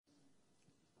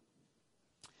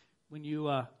when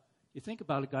you think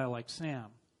about a guy like Sam,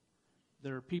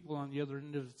 there are people on the other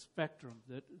end of the spectrum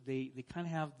that they kind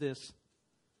of have this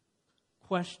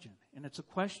question. And it's a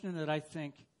question that I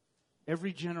think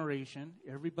every generation,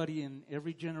 everybody in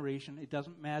every generation, it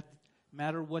doesn't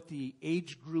matter what the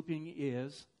age grouping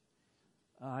is.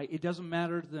 It doesn't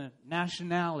matter the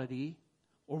nationality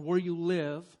or where you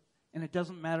live. And it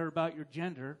doesn't matter about your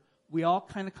gender. We all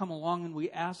kind of come along and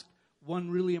we ask one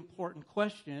really important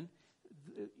question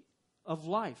of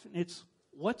life. And it's,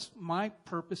 what's my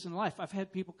purpose in life? I've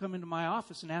had people come into my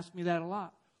office and ask me that a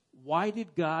lot. Why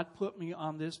did God put me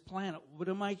on this planet? What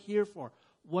am I here for?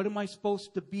 What am I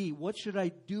supposed to be? What should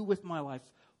I do with my life?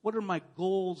 What are my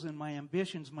goals and my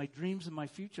ambitions, my dreams and my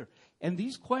future? And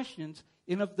these questions,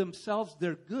 in of themselves,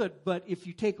 they're good. But if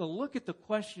you take a look at the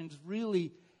questions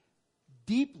really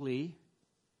deeply,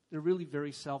 they're really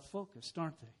very self-focused,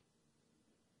 aren't they?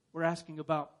 We're asking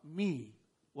about me.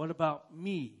 What about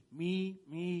me? Me,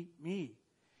 me, me.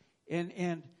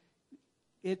 And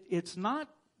it's not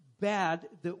bad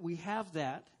that we have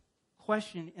that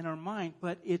question in our mind,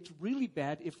 but it's really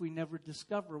bad if we never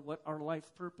discover what our life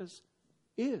purpose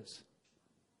is.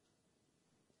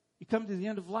 You come to the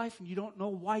end of life and you don't know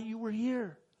why you were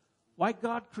here, why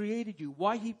God created you,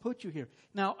 why He put you here.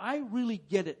 Now, I really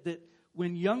get it that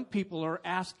when young people are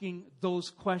asking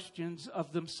those questions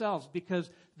of themselves, because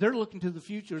they're looking to the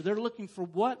future. They're looking for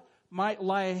what might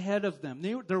lie ahead of them.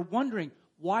 They're wondering,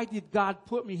 why did God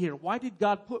put me here? Why did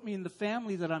God put me in the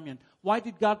family that I'm in? Why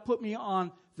did God put me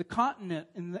on the continent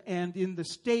and in the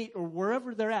state or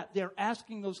wherever they're at? They're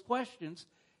asking those questions,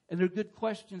 and they're good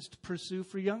questions to pursue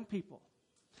for young people.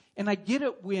 And I get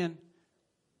it when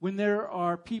there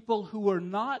are people who are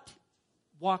not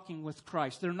walking with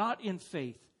Christ. They're not in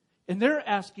faith. And they're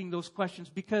asking those questions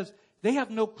because they have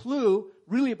no clue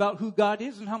really about who God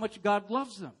is and how much God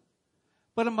loves them.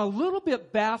 But I'm a little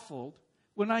bit baffled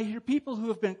when I hear people who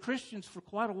have been Christians for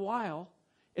quite a while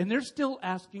and they're still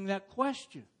asking that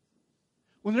question.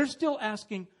 When they're still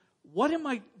asking, what am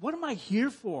I here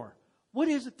for? What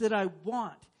is it that I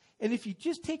want? And if you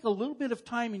just take a little bit of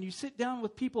time and you sit down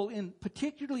with people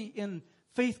particularly in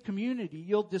faith community,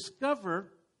 you'll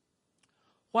discover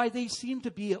why they seem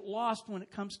to be at lost when it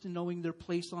comes to knowing their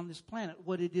place on this planet,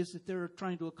 what it is that they're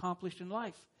trying to accomplish in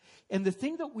life. And the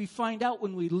thing that we find out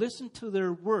when we listen to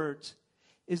their words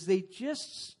is they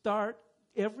just start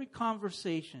every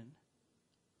conversation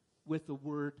with the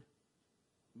word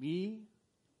me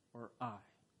or I.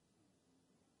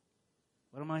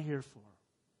 What am I here for?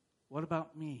 What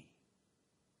about me?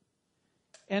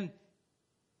 And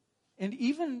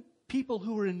even people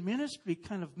who are in ministry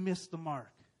kind of miss the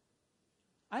mark.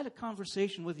 I had a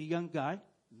conversation with a young guy,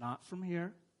 not from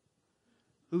here,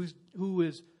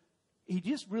 he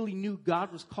just really knew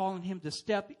God was calling him to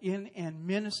step in and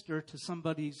minister to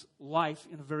somebody's life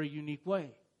in a very unique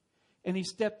way. And he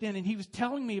stepped in and he was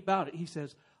telling me about it. He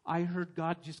says, I heard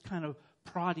God just kind of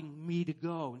prodding me to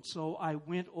go. And so I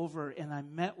went over and I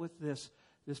met with this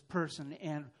person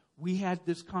and we had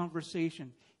this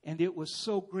conversation. And it was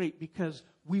so great because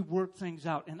we worked things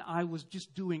out. And I was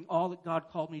just doing all that God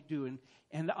called me to do.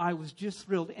 And I was just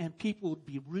thrilled. And people would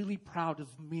be really proud of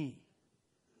me.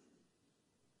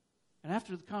 And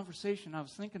after the conversation, I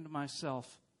was thinking to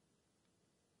myself,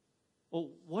 well,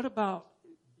 what about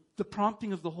the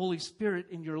prompting of the Holy Spirit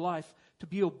in your life to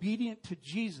be obedient to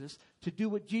Jesus, to do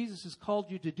what Jesus has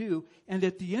called you to do, and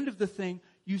at the end of the thing,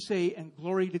 you say, and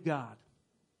glory to God.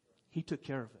 He took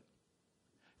care of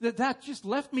it. That just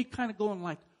left me kind of going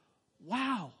like,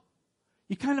 wow,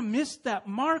 you kind of missed that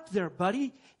mark there,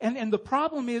 buddy. And the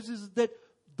problem is that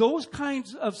those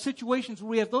kinds of situations where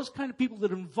we have those kind of people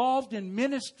that are involved in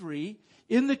ministry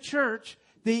in the church,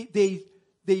 they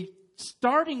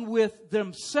starting with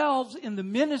themselves in the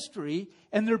ministry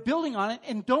and they're building on it.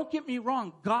 And don't get me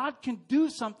wrong, God can do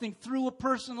something through a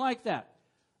person like that.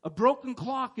 A broken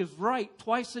clock is right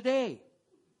twice a day.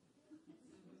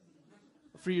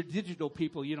 For your digital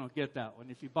people, you don't get that one.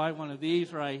 If you buy one of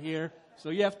these right here, so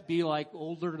you have to be like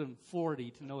older than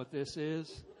 40 to know what this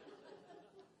is.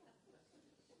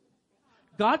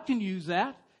 God can use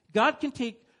that. God can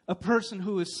take a person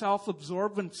who is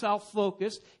self-absorbed and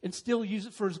self-focused and still use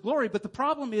it for His glory. But the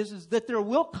problem is that there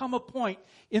will come a point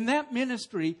in that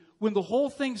ministry when the whole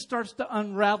thing starts to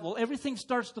unravel. Everything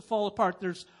starts to fall apart.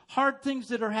 There's hard things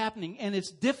that are happening and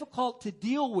it's difficult to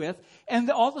deal with. And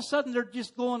all of a sudden they're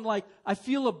just going like, I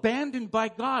feel abandoned by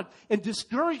God. And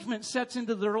discouragement sets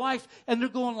into their life and they're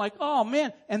going like, oh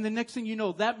man. And the next thing you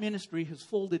know, that ministry has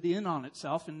folded in on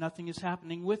itself and nothing is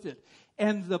happening with it.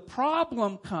 And the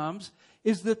problem comes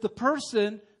is that the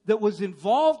person that was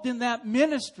involved in that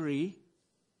ministry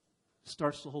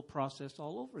starts the whole process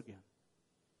all over again.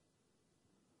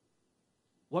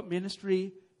 What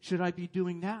ministry should I be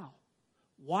doing now?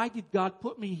 Why did God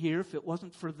put me here if it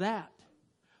wasn't for that?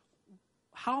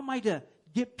 How am I to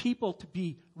get people to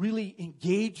be really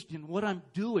engaged in what I'm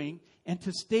doing and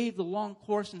to stay the long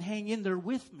course and hang in there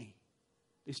with me?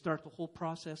 They start the whole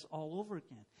process all over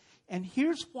again. And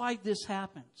here's why this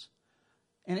happens.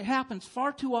 And it happens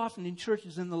far too often in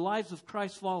churches in the lives of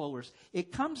Christ followers.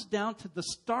 It comes down to the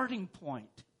starting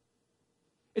point.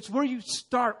 It's where you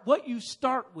start, what you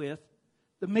start with,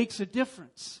 that makes a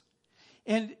difference.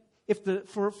 And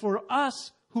for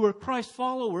us who are Christ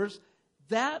followers,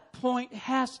 that point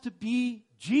has to be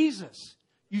Jesus.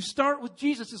 You start with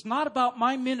Jesus. It's not about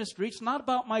my ministry. It's not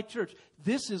about my church.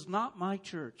 This is not my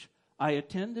church. I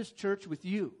attend this church with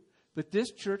you, but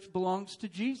this church belongs to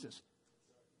Jesus.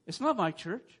 It's not my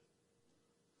church.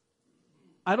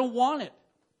 I don't want it.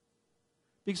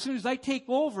 Because as soon as I take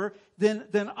over,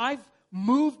 then I've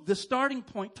moved the starting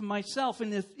point to myself.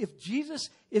 And if Jesus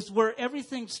is where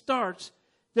everything starts,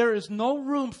 there is no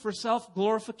room for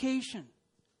self-glorification.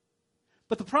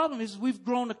 But the problem is we've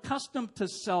grown accustomed to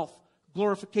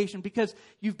self-glorification because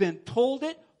you've been told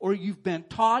it, or you've been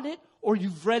taught it, or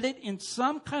you've read it in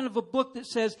some kind of a book that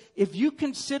says, if you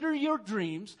consider your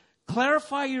dreams,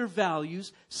 clarify your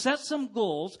values, set some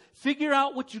goals, figure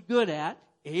out what you're good at,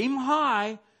 aim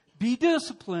high, be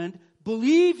disciplined,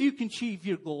 believe you can achieve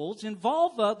your goals,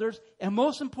 involve others, and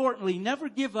most importantly, never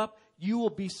give up, you will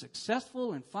be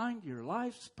successful and find your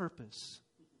life's purpose.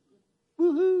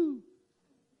 Woohoo!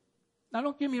 Now,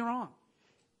 don't get me wrong.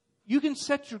 You can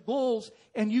set your goals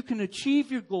and you can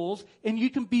achieve your goals and you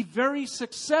can be very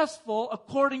successful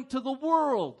according to the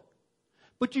world.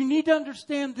 But you need to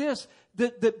understand this,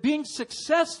 that being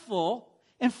successful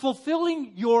and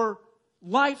fulfilling your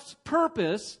life's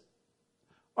purpose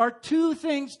are two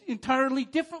things entirely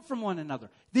different from one another.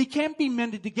 They can be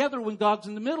mended together when God's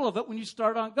in the middle of it, when you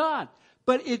start on God.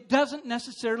 But it doesn't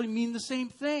necessarily mean the same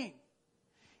thing.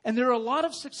 And there are a lot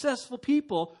of successful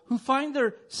people who find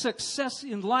their success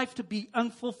in life to be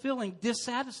unfulfilling,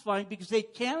 dissatisfying, because they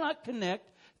cannot connect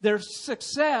their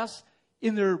success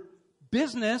in their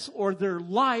business or their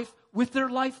life with their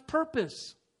life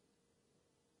purpose.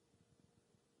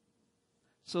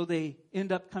 So they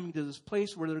end up coming to this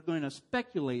place where they're going to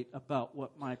speculate about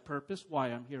what my purpose, why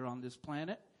I'm here on this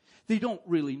planet. They don't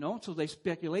really know, so they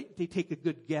speculate. They take a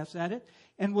good guess at it.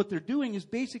 And what they're doing is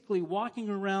basically walking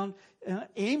around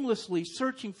aimlessly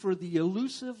searching for the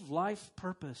elusive life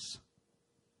purpose.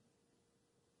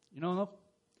 You know,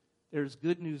 there's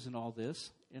good news in all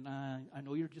this, and I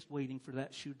know you're just waiting for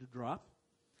that shoe to drop.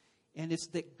 And it's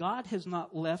that God has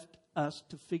not left us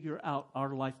to figure out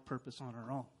our life purpose on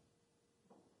our own.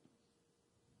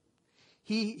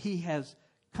 He has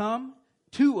come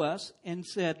to us and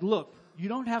said, look, you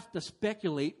don't have to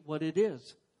speculate what it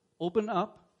is. Open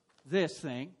up this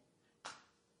thing.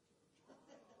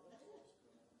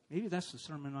 Maybe that's the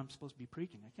sermon I'm supposed to be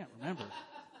preaching. I can't remember.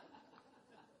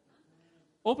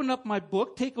 Open up my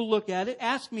book, take a look at it,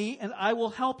 ask me, and I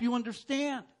will help you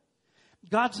understand.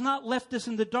 God's not left us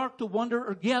in the dark to wonder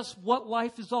or guess what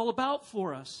life is all about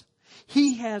for us.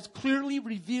 He has clearly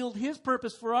revealed His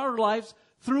purpose for our lives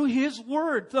through His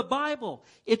Word, the Bible.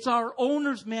 It's our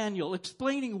owner's manual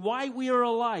explaining why we are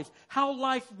alive, how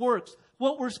life works,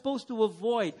 what we're supposed to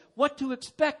avoid, what to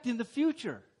expect in the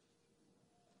future.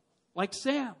 Like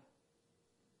Sam.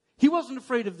 He wasn't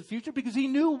afraid of the future because he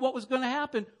knew what was going to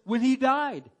happen when he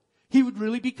died. He would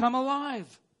really become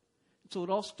alive. So it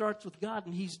all starts with God,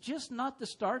 and He's just not the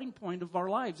starting point of our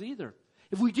lives either.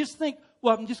 If we just think,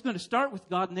 well, I'm just going to start with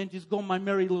God and then just go my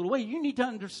merry little way, you need to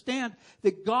understand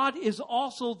that God is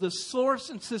also the source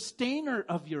and sustainer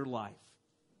of your life.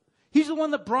 He's the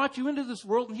one that brought you into this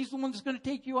world, and He's the one that's going to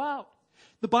take you out.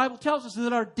 The Bible tells us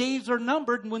that our days are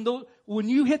numbered, and when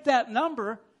you hit that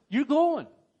number, you're going.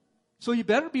 So you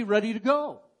better be ready to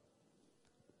go.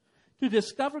 To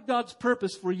discover God's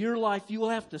purpose for your life, you will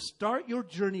have to start your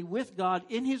journey with God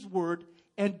in His Word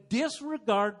and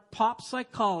disregard pop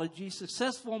psychology,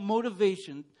 successful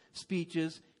motivation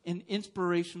speeches, and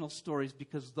inspirational stories,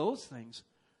 because those things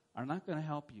are not going to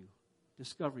help you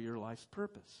discover your life's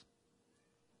purpose.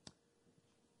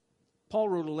 Paul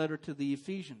wrote a letter to the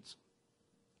Ephesians,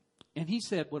 and he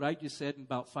said what I just said in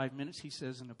about 5 minutes, he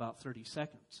says in about 30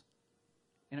 seconds.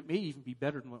 And it may even be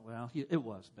better than it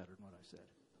was better than what I said.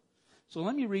 So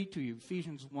let me read to you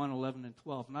Ephesians 1, 11 and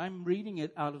 12, and I'm reading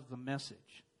it out of the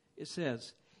Message. It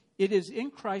says, "It is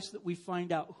in Christ that we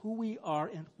find out who we are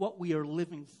and what we are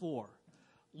living for.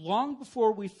 Long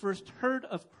before we first heard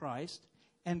of Christ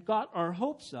and got our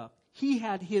hopes up, He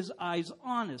had His eyes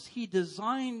on us. He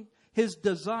designed His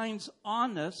designs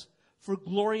on us for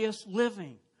glorious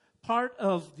living. Part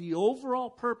of the overall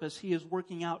purpose He is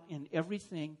working out in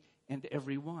everything and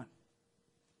everyone.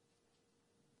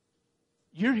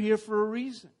 You're here for a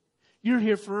reason. You're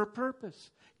here for a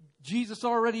purpose. Jesus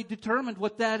already determined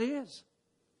what that is.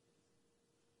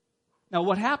 Now,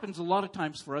 what happens a lot of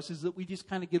times for us is that we just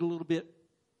kind of get a little bit,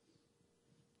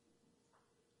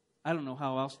 I don't know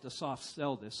how else to soft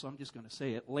sell this, so I'm just going to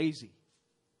say it, lazy.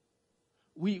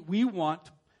 We want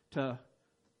to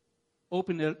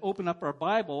open up our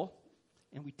Bible,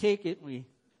 and we take it, and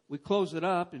we close it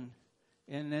up, and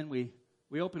then we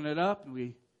open it up, and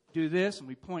we do this, and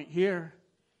we point here,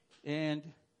 and,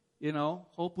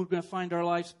 hope we're going to find our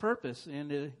life's purpose.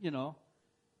 And,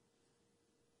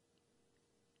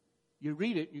 you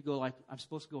read it, you go like, I'm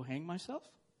supposed to go hang myself?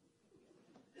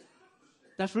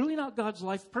 That's really not God's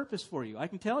life purpose for you. I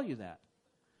can tell you that.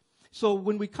 So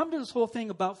when we come to this whole thing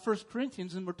about 1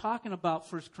 Corinthians, and we're talking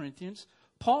about 1 Corinthians,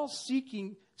 Paul's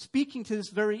speaking to this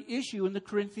very issue in the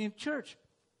Corinthian church.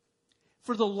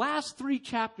 For the last 3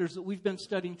 chapters that we've been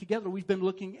studying together, we've been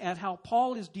looking at how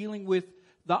Paul is dealing with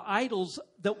the idols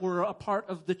that were a part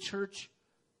of the church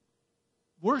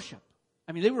worship.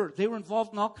 I mean, they were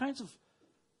involved in all kinds of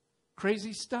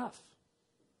crazy stuff.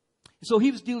 So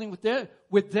he was dealing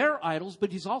with their idols,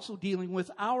 but he's also dealing with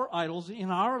our idols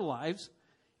in our lives.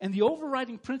 And the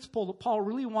overriding principle that Paul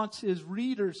really wants his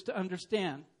readers to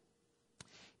understand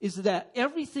is that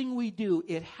everything we do,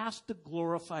 it has to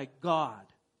glorify God.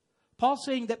 Paul's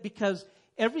saying that because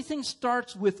everything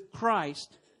starts with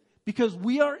Christ, because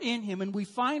we are in Him and we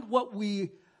find what we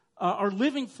are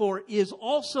living for is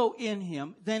also in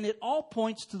Him, then it all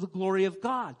points to the glory of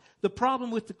God. The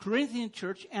problem with the Corinthian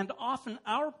church, and often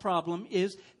our problem,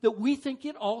 is that we think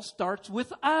it all starts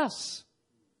with us.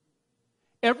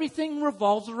 Everything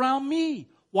revolves around me.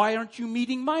 Why aren't you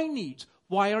meeting my needs?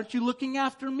 Why aren't you looking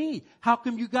after me? How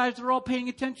come you guys are all paying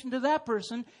attention to that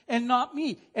person and not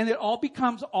me? And it all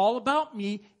becomes all about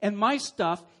me and my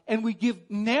stuff, and we give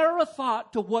ne'er a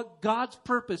thought to what God's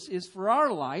purpose is for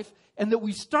our life, and that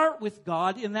we start with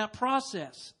God in that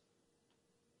process.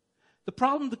 The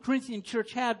problem the Corinthian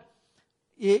church had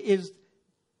is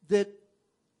that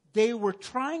they were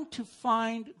trying to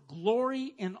find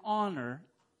glory and honor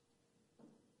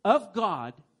of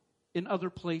God in other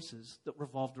places that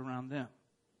revolved around them.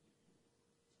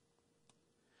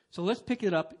 So let's pick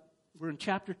it up. We're in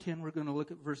chapter 10. We're going to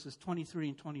look at verses 23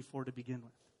 and 24 to begin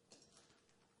with.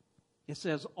 It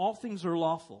says, all things are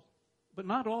lawful, but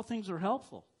not all things are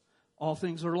helpful. All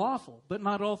things are lawful, but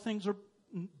not all things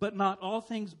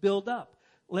build up.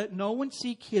 Let no one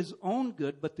seek his own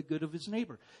good, but the good of his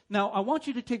neighbor. Now, I want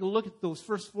you to take a look at those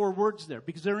first 4 words there,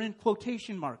 because they're in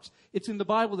quotation marks. It's in the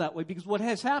Bible that way, because what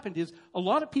has happened is a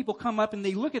lot of people come up and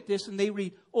they look at this and they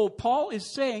read, oh, Paul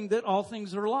is saying that all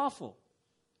things are lawful.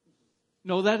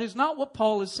 No, that is not what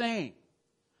Paul is saying.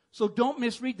 So don't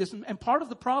misread this. And part of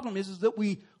the problem is that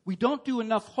we don't do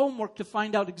enough homework to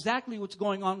find out exactly what's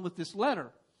going on with this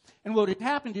letter. And what had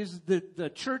happened is that the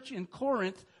church in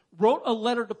Corinth wrote a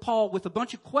letter to Paul with a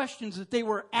bunch of questions that they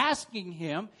were asking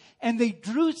him, and they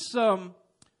drew some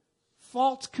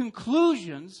false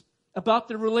conclusions about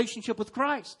their relationship with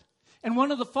Christ. And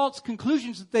one of the false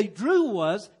conclusions that they drew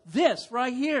was this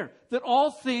right here, that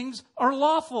all things are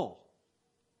lawful.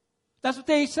 That's what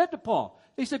they said to Paul.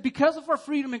 They said, because of our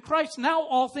freedom in Christ, now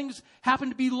all things happen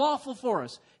to be lawful for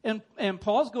us. And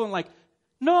Paul's going like,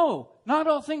 no, not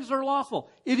all things are lawful.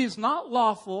 It is not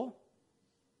lawful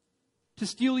to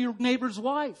steal your neighbor's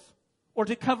wife or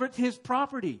to covet his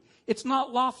property. It's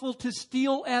not lawful to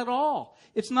steal at all.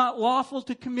 It's not lawful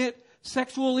to commit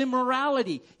sexual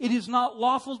immorality. It is not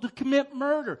lawful to commit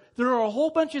murder. There are a whole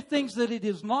bunch of things that it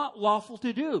is not lawful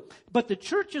to do. But the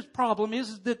church's problem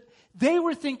is that they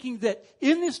were thinking that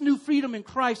in this new freedom in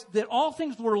Christ, that all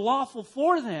things were lawful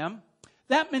for them.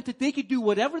 That meant that they could do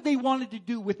whatever they wanted to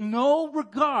do with no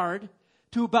regard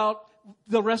to about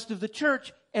the rest of the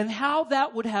church and how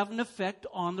that would have an effect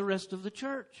on the rest of the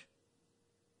church.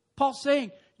 Paul's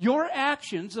saying, your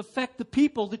actions affect the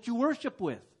people that you worship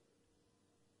with.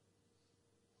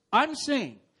 I'm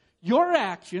saying, your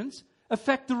actions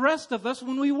affect the rest of us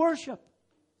when we worship.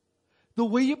 The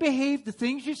way you behave, the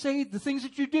things you say, the things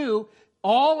that you do,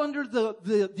 all under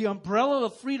the umbrella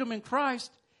of freedom in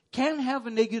Christ, can have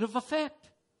a negative effect.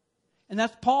 And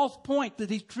that's Paul's point that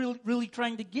he's really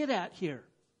trying to get at here.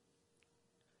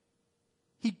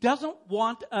 He doesn't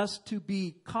want us to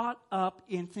be caught up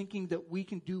in thinking that we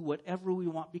can do whatever we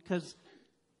want, because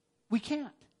we can't.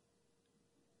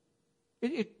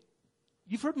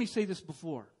 You've heard me say this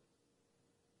before.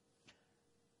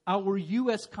 Our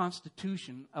U.S.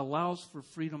 Constitution allows for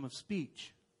freedom of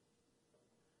speech.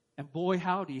 And boy,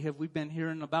 howdy, have we been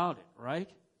hearing about it, right?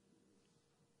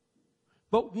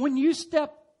 But when you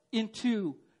step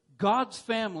into God's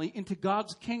family, into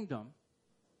God's kingdom,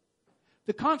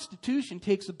 the Constitution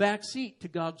takes a back seat to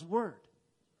God's Word.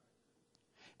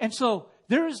 And so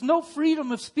there is no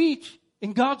freedom of speech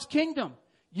in God's kingdom.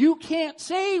 You can't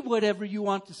say whatever you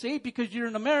want to say because you're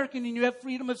an American and you have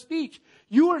freedom of speech.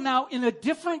 You are now in a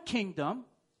different kingdom.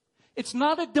 It's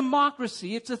not a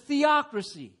democracy, it's a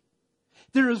theocracy.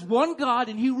 There is one God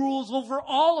and He rules over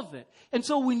all of it. And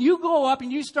so when you go up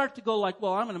and you start to go like,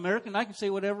 well, I'm an American, I can say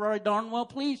whatever I darn well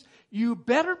please. You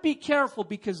better be careful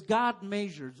because God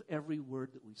measures every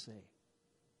word that we say.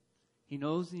 He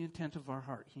knows the intent of our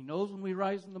heart. He knows when we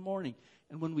rise in the morning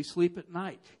and when we sleep at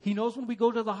night. He knows when we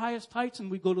go to the highest heights and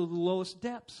we go to the lowest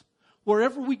depths.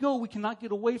 Wherever we go, we cannot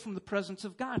get away from the presence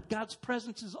of God. God's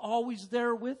presence is always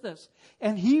there with us.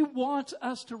 And He wants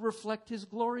us to reflect His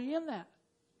glory in that.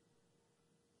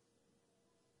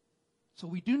 So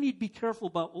we do need to be careful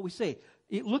about what we say.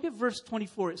 Look at verse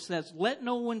 24. It says, let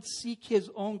no one seek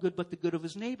his own good but the good of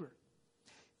his neighbor.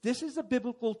 This is a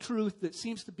biblical truth that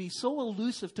seems to be so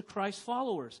elusive to Christ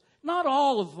followers. Not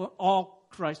all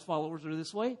Christ followers are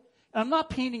this way. And I'm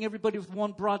not painting everybody with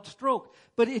one broad stroke.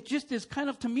 But it just is kind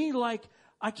of to me like,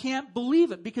 I can't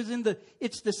believe it. Because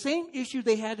it's the same issue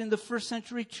they had in the first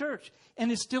century church.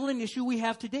 And it's still an issue we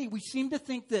have today. We seem to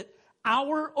think that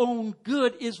our own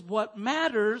good is what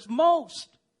matters most.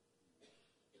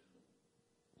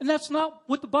 And that's not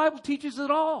what the Bible teaches at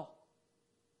all.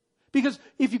 Because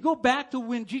if you go back to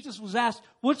when Jesus was asked,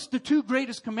 what's the two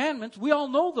greatest commandments? We all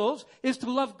know those, is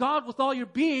to love God with all your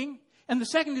being. And the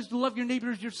second is to love your neighbor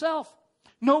as yourself.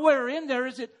 Nowhere in there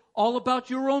is it all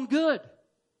about your own good.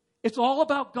 It's all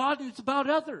about God and it's about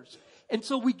others. And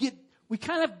so we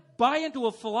kind of buy into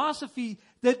a philosophy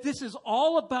that this is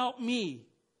all about me.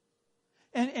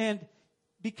 And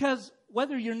because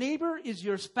whether your neighbor is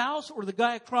your spouse or the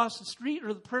guy across the street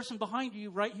or the person behind you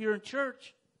right here in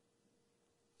church,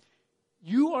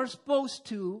 you are supposed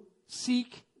to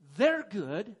seek their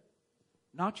good,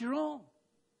 not your own.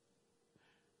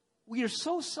 We are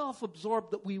so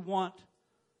self-absorbed that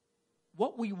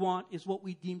what we want is what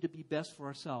we deem to be best for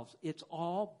ourselves. It's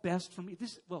all best for me.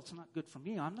 It's not good for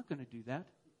me. I'm not going to do that.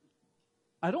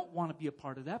 I don't want to be a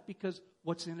part of that because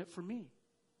what's in it for me?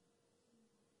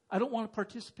 I don't want to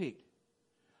participate.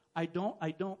 I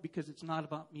don't because it's not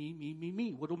about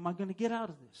me. What am I going to get out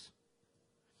of this?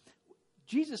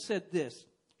 Jesus said this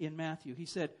in Matthew. He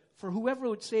said, for whoever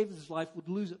would save his life would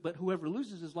lose it, but whoever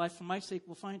loses his life for my sake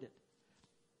will find it.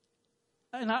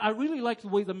 And I really like the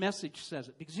way the Message says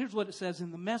it, because here's what it says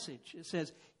in the Message. It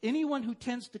says, anyone who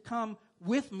tends to come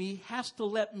with me has to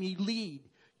let me lead.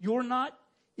 You're not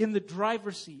in the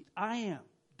driver's seat. I am.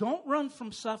 Don't run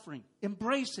from suffering.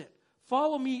 Embrace it.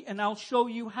 Follow me and I'll show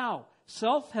you how.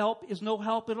 Self-help is no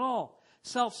help at all.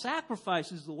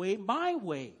 Self-sacrifice is the way, my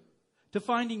way, to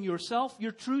finding yourself,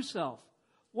 your true self.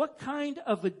 What kind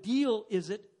of a deal is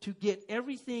it to get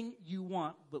everything you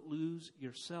want but lose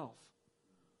yourself?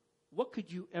 What could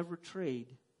you ever trade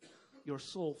your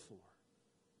soul for?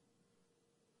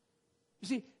 You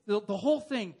see, the whole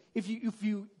thing, if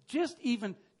you just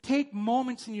even take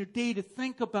moments in your day to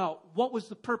think about what was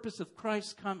the purpose of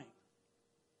Christ's coming.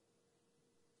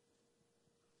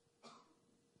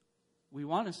 We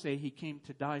want to say He came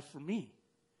to die for me,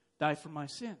 die for my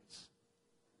sins.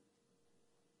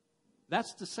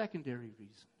 That's the secondary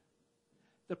reason.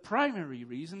 The primary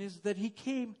reason is that He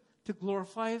came to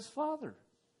glorify His Father.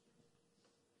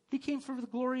 He came for the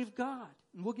glory of God.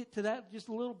 And we'll get to that in just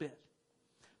a little bit.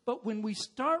 But when we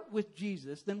start with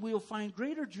Jesus, then we'll find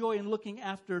greater joy in looking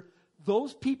after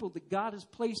those people that God has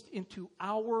placed into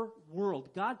our world.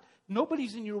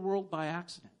 Nobody's in your world by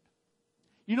accident.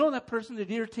 You know that person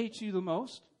that irritates you the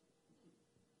most?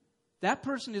 That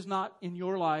person is not in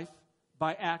your life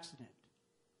by accident.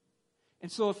 And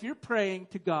so if you're praying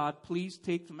to God, please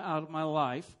take them out of my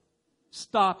life,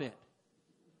 stop it.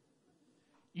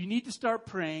 You need to start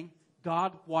praying,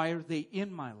 God, why are they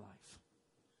in my life?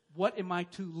 What am I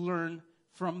to learn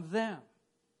from them?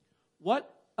 What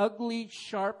ugly,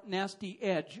 sharp, nasty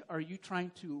edge are you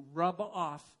trying to rub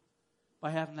off by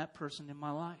having that person in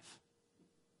my life?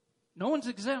 No one's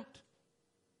exempt.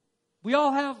 We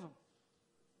all have them.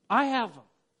 I have them.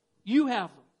 You have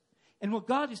them. And what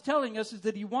God is telling us is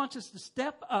that He wants us to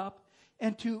step up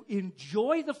and to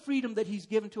enjoy the freedom that He's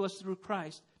given to us through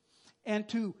Christ and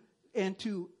to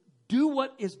do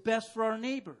what is best for our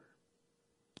neighbor.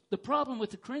 The problem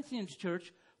with the Corinthians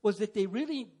church was that they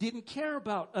really didn't care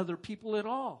about other people at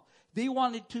all. They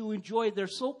wanted to enjoy their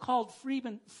so-called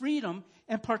freedom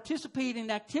and participate in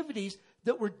activities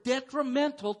that were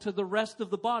detrimental to the rest of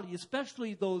the body,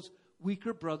 especially those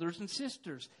weaker brothers and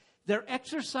sisters. Their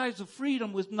exercise of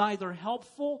freedom was neither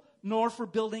helpful nor for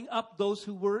building up those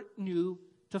who were new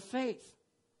to faith.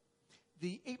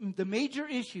 The major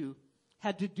issue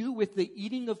had to do with the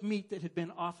eating of meat that had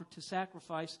been offered to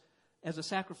sacrifice as a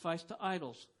sacrifice to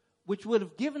idols, which would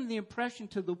have given the impression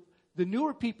to the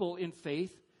newer people in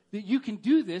faith that you can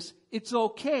do this, it's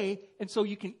okay, and so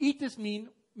you can eat this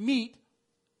meat,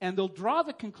 and they'll draw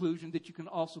the conclusion that you can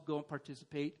also go and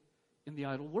participate in the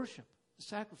idol worship, the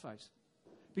sacrifice.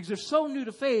 Because they're so new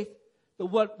to faith that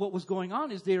what was going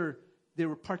on is they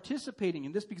were participating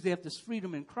in this because they have this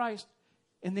freedom in Christ,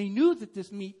 and they knew that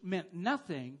this meat meant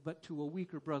nothing, but to a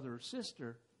weaker brother or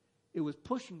sister, it was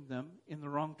pushing them in the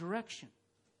wrong direction.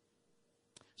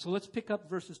 So let's pick up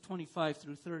verses 25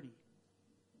 through 30.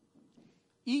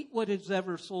 Eat what is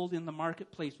ever sold in the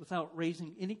marketplace without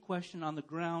raising any question on the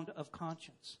ground of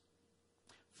conscience.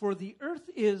 For the earth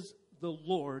is the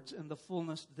Lord's and the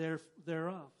fullness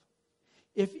thereof.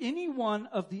 If any one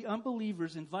of the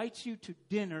unbelievers invites you to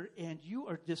dinner and you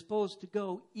are disposed to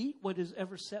go, eat what is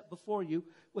ever set before you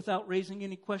without raising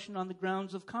any question on the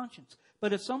grounds of conscience.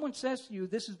 But if someone says to you,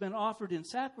 this has been offered in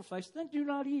sacrifice, then do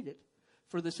not eat it,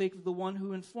 for the sake of the one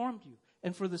who informed you,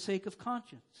 and for the sake of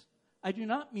conscience. I do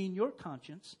not mean your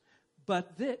conscience,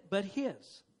 but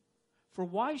his. For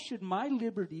why should my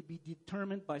liberty be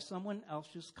determined by someone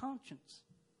else's conscience?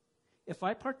 If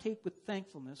I partake with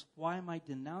thankfulness, why am I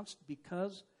denounced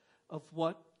because of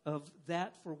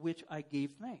that for which I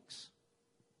gave thanks?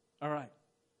 All right.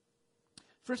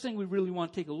 First thing we really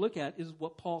want to take a look at is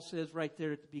what Paul says right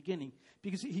there at the beginning.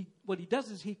 Because what he does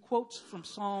is he quotes from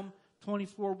Psalm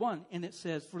 24:1, and it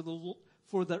says, For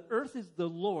the earth is the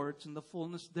Lord's and the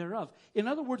fullness thereof. In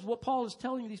other words, what Paul is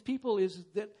telling these people is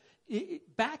that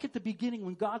back at the beginning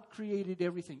when God created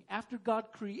everything, after God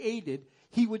created,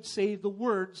 he would say the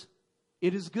words,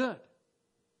 it is good.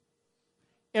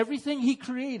 Everything he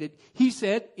created, he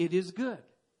said, it is good.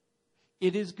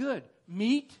 It is good.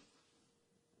 Meat,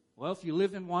 well, if you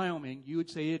live in Wyoming, you would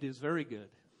say it is very good.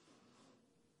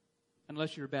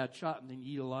 Unless you're a bad shot and then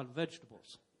you eat a lot of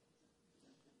vegetables.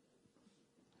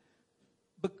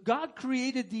 But God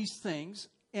created these things,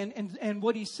 and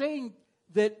what he's saying,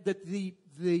 that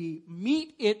the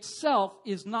meat itself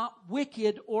is not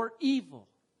wicked or evil.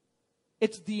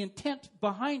 It's the intent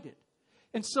behind it.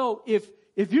 And so if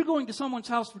you're going to someone's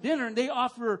house for dinner and they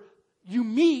offer you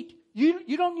meat,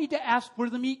 you don't need to ask where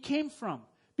the meat came from.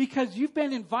 Because you've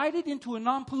been invited into a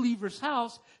non-believer's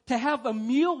house to have a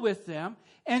meal with them,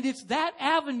 and it's that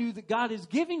avenue that God is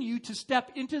giving you to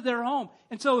step into their home.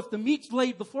 And so if the meat's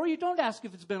laid before you, don't ask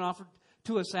if it's been offered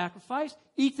to a sacrifice.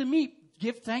 Eat the meat.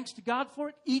 Give thanks to God for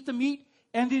it. Eat the meat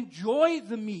and enjoy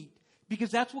the meat, because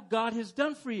that's what God has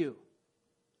done for you.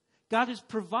 God has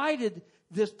provided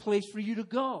this place for you to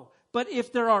go. But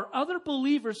if there are other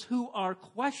believers who are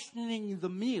questioning the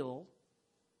meal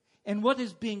and what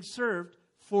is being served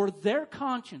for their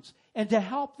conscience, and to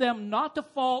help them not to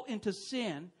fall into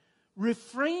sin,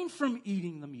 refrain from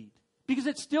eating the meat, because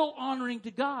it's still honoring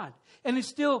to God, and it's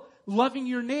still loving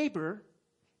your neighbor,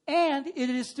 and it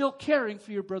is still caring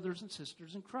for your brothers and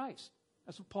sisters in Christ.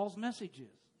 That's what Paul's message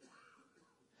is.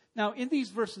 Now, in these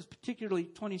verses, particularly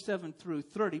 27 through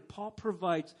 30, Paul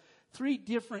provides three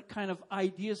different kind of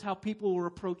ideas how people were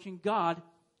approaching God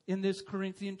in this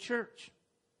Corinthian church.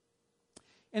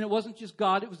 And it wasn't just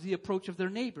God, it was the approach of their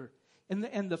neighbor.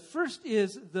 And the first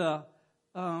is the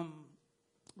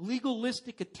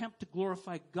legalistic attempt to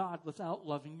glorify God without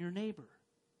loving your neighbor.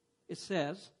 It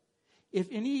says, if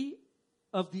any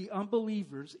of the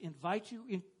unbelievers invite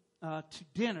you to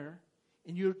dinner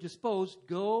and you're disposed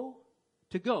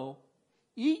to go,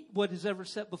 eat what is ever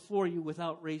set before you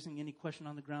without raising any question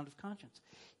on the ground of conscience.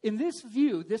 In this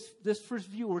view, this first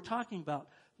view we're talking about,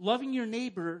 loving your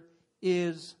neighbor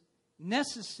isn't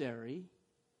necessary,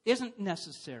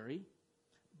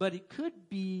 but it could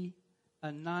be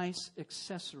a nice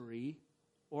accessory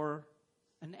or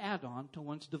an add-on to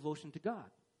one's devotion to God.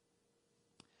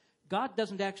 God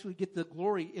doesn't actually get the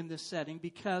glory in this setting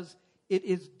because it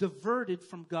is diverted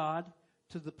from God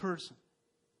to the person,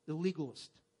 the legalist.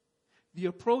 The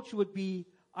approach would be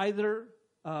either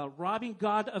robbing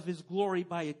God of his glory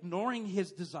by ignoring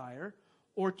his desire,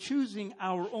 or choosing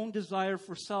our own desire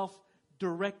for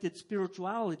self-directed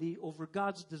spirituality over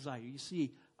God's desire. You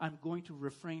see, I'm going to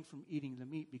refrain from eating the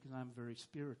meat because I'm very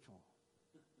spiritual.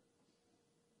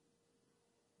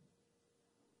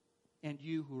 And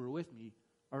you who are with me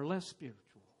are less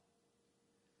spiritual.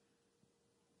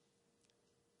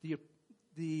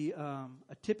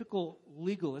 A typical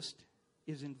legalist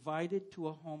is invited to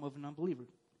a home of an unbeliever.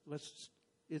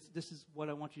 This is what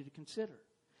I want you to consider.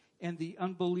 And the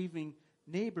unbelieving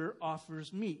neighbor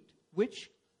offers meat, which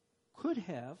could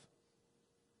have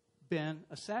been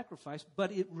a sacrifice,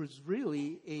 but it was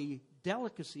really a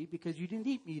delicacy because you didn't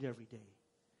eat meat every day.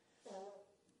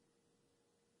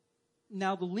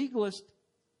 Now, the legalist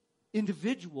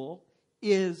individual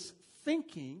is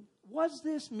thinking, was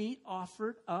this meat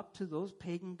offered up to those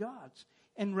pagan gods?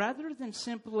 And rather than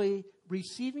simply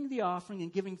receiving the offering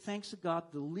and giving thanks to God,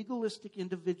 the legalistic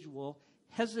individual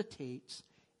hesitates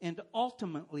and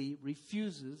ultimately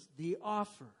refuses the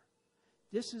offer.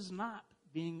 This is not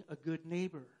being a good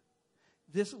neighbor.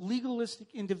 This legalistic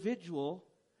individual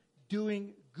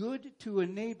doing good to a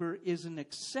neighbor is an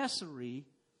accessory,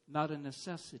 not a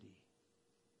necessity.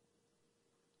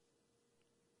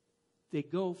 They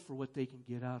go for what they can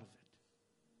get out of it.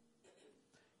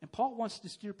 And Paul wants to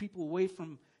steer people away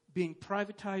from being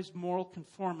privatized moral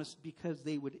conformists because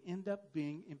they would end up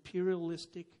being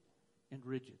imperialistic and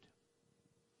rigid.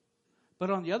 But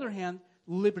on the other hand,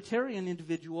 the libertarian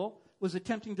individual was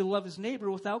attempting to love his neighbor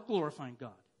without glorifying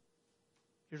God.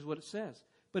 Here's what it says.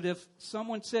 But if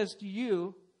someone says to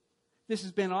you, this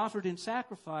has been offered in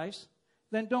sacrifice,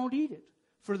 then don't eat it,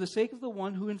 for the sake of the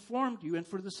one who informed you and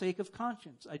for the sake of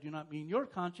conscience. I do not mean your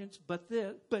conscience, but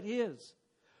his.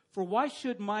 For why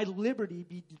should my liberty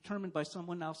be determined by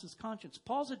someone else's conscience?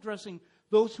 Paul's addressing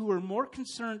those who are more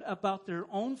concerned about their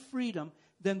own freedom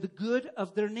than the good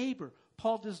of their neighbor.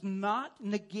 Paul does not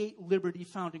negate liberty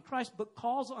found in Christ, but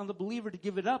calls on the believer to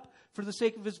give it up for the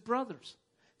sake of his brothers.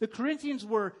 The Corinthians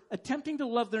were attempting to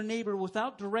love their neighbor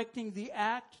without directing the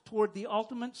act toward the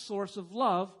ultimate source of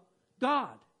love,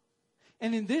 God.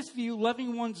 And in this view,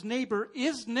 loving one's neighbor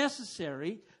is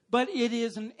necessary, but it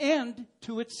is an end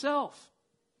to itself.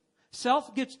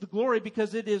 Self gets the glory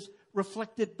because it is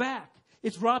reflected back.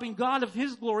 It's robbing God of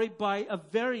his glory by a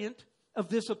variant of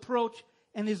this approach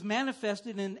and is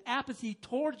manifested in apathy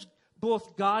towards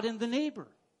both God and the neighbor.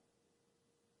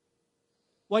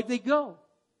 Why'd they go?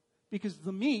 Because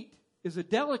the meat is a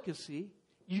delicacy.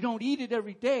 You don't eat it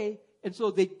every day. And so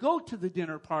they go to the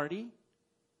dinner party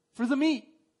for the meat,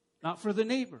 not for the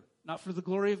neighbor, not for the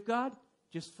glory of God,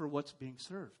 just for what's being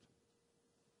served.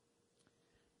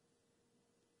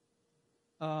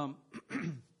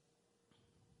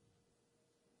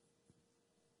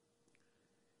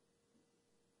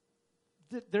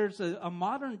 There's a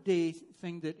modern day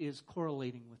thing that is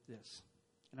correlating with this,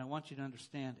 and I want you to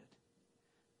understand it.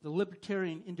 The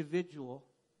libertarian individual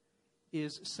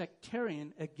is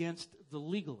sectarian against the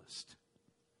legalist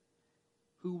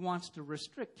who wants to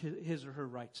restrict his or her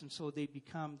rights. And so they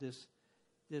become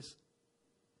this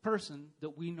person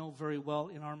that we know very well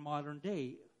in our modern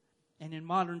day. And in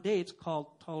modern day, it's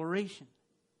called toleration.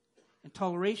 And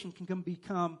toleration can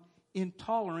become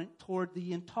intolerant toward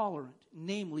the intolerant,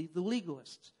 namely the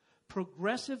legalists.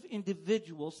 Progressive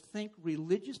individuals think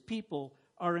religious people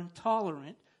are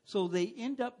intolerant, so they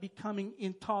end up becoming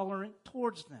intolerant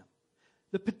towards them.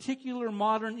 The particular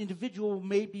modern individual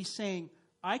may be saying,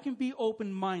 I can be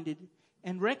open-minded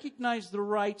and recognize the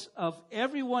rights of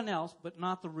everyone else, but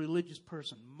not the religious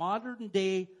person. Modern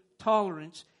day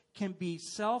tolerance can be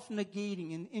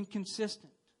self-negating and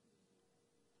inconsistent.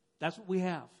 That's what we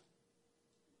have.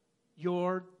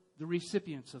 You're the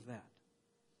recipients of that.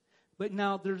 But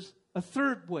now there's a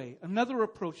third way, another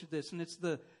approach to this, and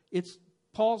it's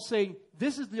Paul saying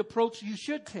this is the approach you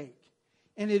should take.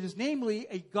 And it is namely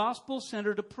a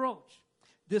gospel-centered approach.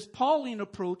 This Pauline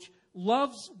approach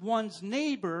loves one's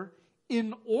neighbor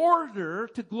in order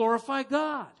to glorify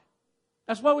God.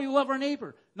 That's why we love our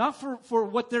neighbor. Not for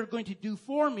what they're going to do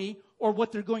for me or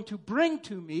what they're going to bring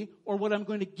to me or what I'm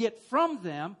going to get from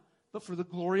them, but for the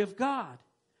glory of God.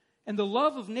 And the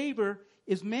love of neighbor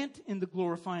is meant in the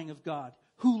glorifying of God,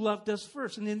 who loved us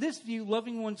first. And in this view,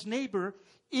 loving one's neighbor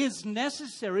is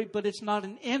necessary, but it's not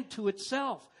an end to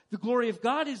itself. The glory of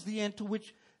God is the end to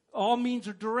which all means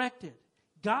are directed.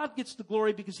 God gets the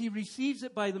glory because he receives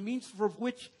it by the means for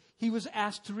which he was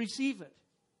asked to receive it.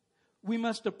 We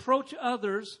must approach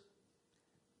others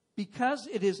because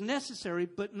it is necessary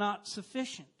but not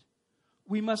sufficient.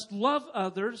 We must love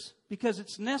others because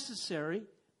it's necessary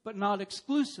but not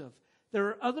exclusive. There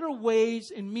are other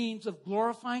ways and means of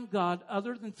glorifying God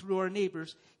other than through our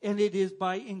neighbors, and it is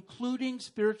by including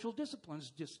spiritual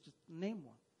disciplines, just to name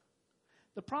one.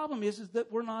 The problem is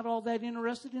that we're not all that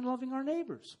interested in loving our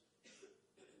neighbors.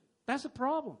 That's a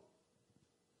problem.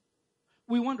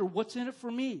 We wonder, what's in it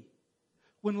for me?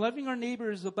 When loving our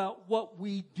neighbor is about what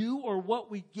we do or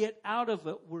what we get out of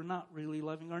it, we're not really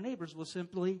loving our neighbors. We're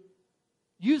simply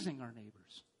using our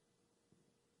neighbors.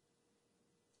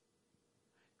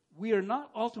 We are not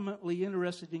ultimately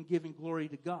interested in giving glory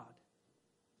to God.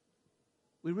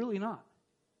 We're really not.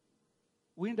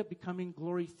 We end up becoming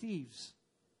glory thieves.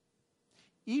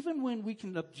 Even when we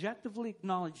can objectively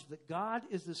acknowledge that God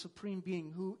is the supreme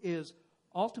being who is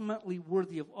ultimately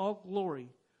worthy of all glory,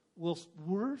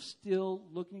 we're still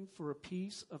looking for a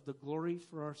piece of the glory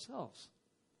for ourselves.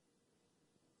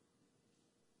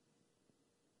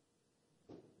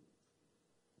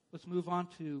 Let's move on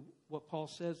to what Paul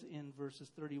says in verses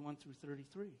 31 through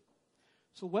 33.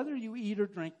 So whether you eat or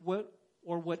drink,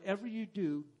 or whatever you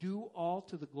do, do all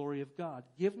to the glory of God.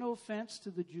 Give no offense to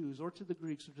the Jews or to the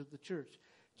Greeks or to the church,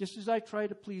 just as I try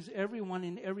to please everyone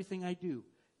in everything I do,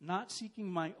 not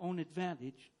seeking my own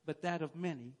advantage, but that of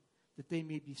many, that they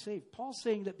may be saved. Paul's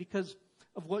saying that because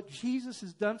of what Jesus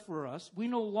has done for us, we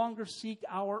no longer seek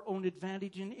our own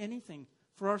advantage in anything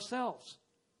for ourselves.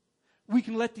 We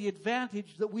can let the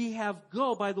advantage that we have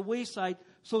go by the wayside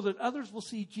so that others will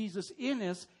see Jesus in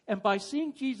us. And by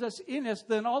seeing Jesus in us,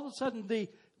 then all of a sudden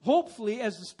hopefully,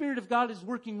 as the Spirit of God is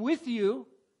working with you,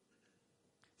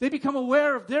 they become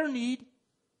aware of their need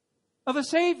of a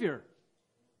Savior.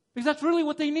 Because that's really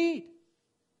what they need.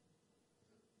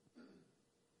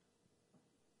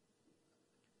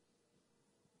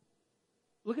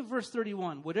 Look at verse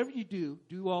 31. Whatever you do,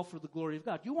 do all for the glory of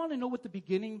God. Do you want to know what the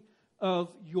beginning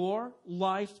of your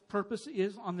life's purpose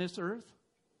is on this earth?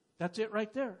 That's it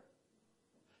right there.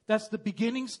 That's the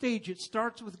beginning stage. It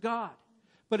starts with God.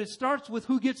 But it starts with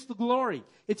who gets the glory.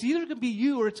 It's either going to be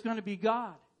you or it's going to be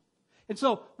God. And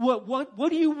so what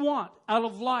do you want out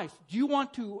of life? Do you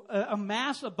want to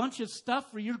amass a bunch of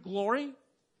stuff for your glory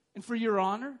and for your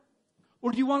honor?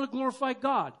 Or do you want to glorify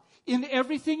God? In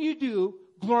everything you do,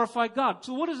 glorify God.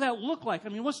 So what does that look like? I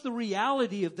mean, what's the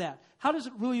reality of that? How does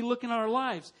it really look in our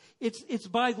lives? It's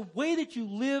by the way that you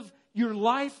live your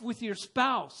life with your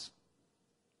spouse.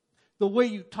 The way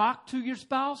you talk to your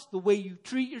spouse, the way you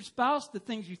treat your spouse, the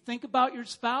things you think about your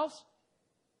spouse.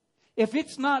 If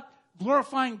it's not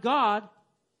glorifying God,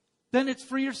 then it's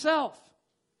for yourself.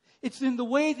 It's in the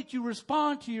way that you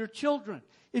respond to your children.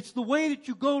 It's the way that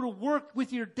you go to work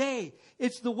with your day.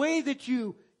 It's the way that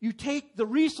you take the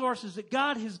resources that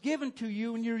God has given to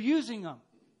you and you're using them.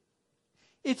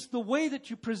 It's the way that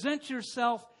you present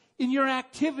yourself in your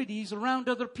activities around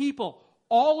other people.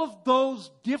 All of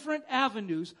those different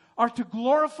avenues are to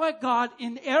glorify God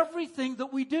in everything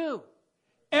that we do.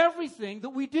 Everything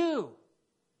that we do.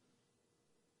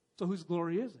 So whose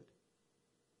glory is it?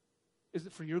 Is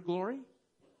it for your glory?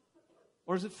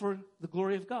 Or is it for the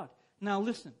glory of God? Now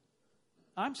listen,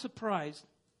 I'm surprised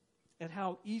at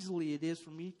how easily it is for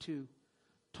me to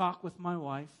talk with my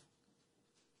wife,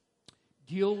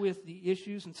 deal with the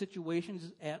issues and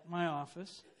situations at my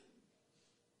office,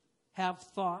 have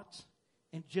thoughts,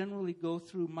 and generally go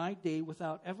through my day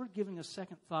without ever giving a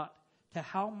second thought to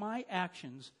how my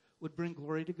actions would bring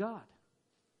glory to God.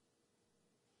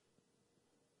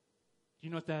 Do you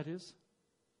know what that is?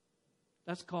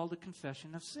 That's called a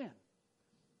confession of sin.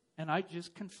 And I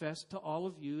just confessed to all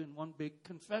of you in one big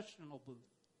confessional booth.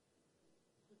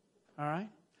 All right?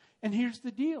 And here's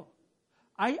the deal.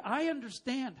 I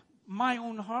understand my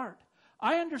own heart.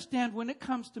 I understand when it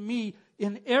comes to me,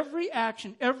 in every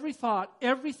action, every thought,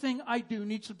 everything I do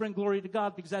needs to bring glory to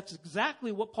God, because that's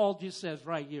exactly what Paul just says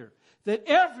right here. That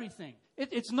everything,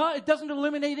 it doesn't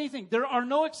eliminate anything. There are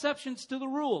no exceptions to the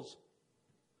rules.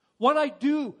 What I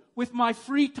do with my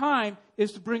free time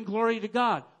is to bring glory to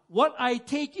God. What I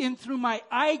take in through my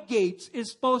eye gates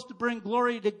is supposed to bring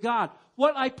glory to God.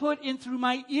 What I put in through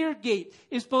my ear gate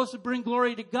is supposed to bring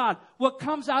glory to God. What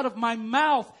comes out of my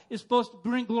mouth is supposed to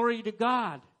bring glory to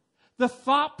God. The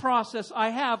thought process I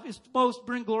have is supposed to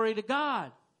bring glory to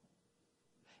God.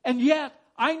 And yet,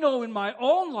 I know in my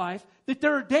own life that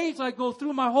there are days I go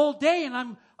through my whole day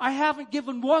and I haven't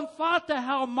given one thought to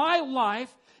how my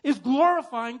life is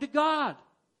glorifying to God.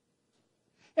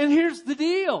 And here's the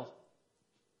deal.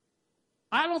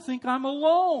 I don't think I'm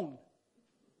alone.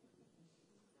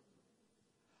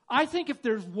 I think if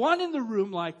there's one in the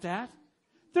room like that,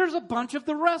 there's a bunch of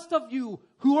the rest of you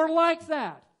who are like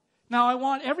that. Now, I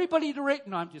want everybody to rate.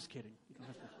 No, I'm just kidding. You don't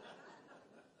have to.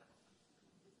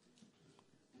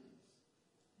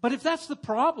 But if that's the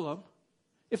problem,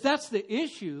 if that's the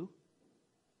issue,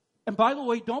 and by the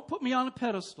way, don't put me on a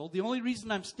pedestal. The only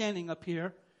reason I'm standing up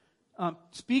here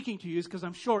speaking to you is because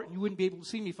I'm short and you wouldn't be able to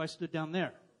see me if I stood down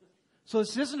there. So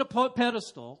this isn't a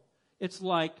pedestal. It's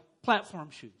like platform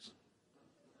shoes.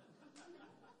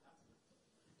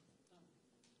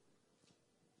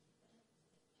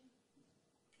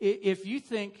 If you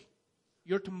think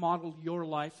you're to model your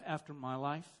life after my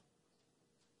life,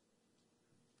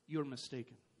 you're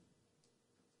mistaken.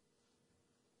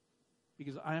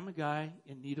 Because I am a guy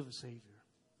in need of a Savior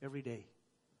every day.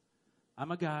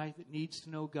 I'm a guy that needs to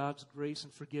know God's grace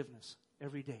and forgiveness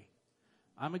every day.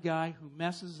 I'm a guy who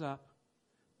messes up,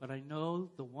 but I know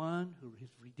the one who has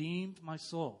redeemed my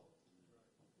soul.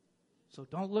 So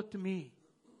don't look to me.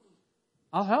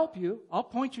 I'll help you. I'll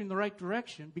point you in the right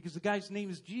direction because the guy's name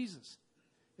is Jesus.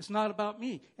 It's not about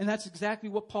me. And that's exactly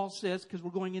what Paul says, because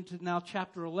we're going into now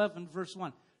chapter 11, verse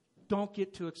 1. Don't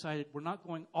get too excited. We're not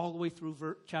going all the way through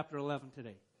chapter 11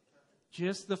 today.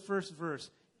 Just the first verse.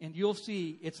 And you'll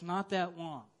see it's not that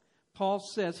long. Paul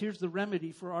says, here's the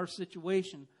remedy for our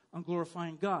situation on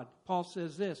glorifying God. Paul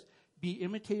says this, be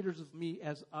imitators of me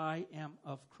as I am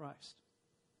of Christ.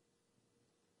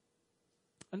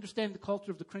 Understand the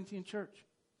culture of the Corinthian church.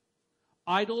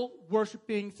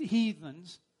 Idol-worshiping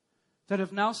heathens that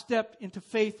have now stepped into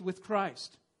faith with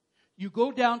Christ. You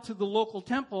go down to the local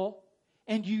temple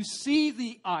and you see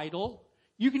the idol.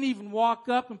 You can even walk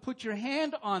up and put your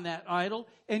hand on that idol,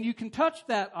 and you can touch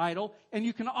that idol, and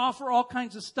you can offer all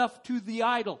kinds of stuff to the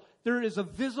idol. There is a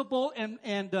visible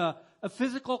and a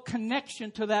physical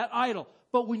connection to that idol.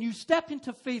 But when you step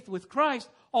into faith with Christ,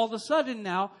 all of a sudden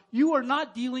now, you are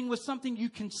not dealing with something you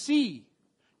can see.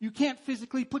 You can't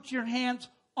physically put your hands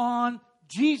on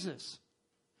Jesus.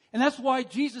 And that's why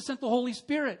Jesus sent the Holy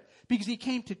Spirit, because He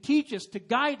came to teach us, to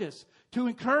guide us, to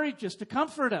encourage us, to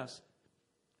comfort us,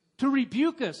 to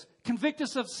rebuke us, convict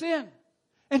us of sin,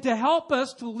 and to help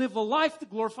us to live a life that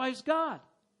glorifies God.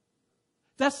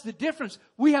 That's the difference.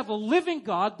 We have a living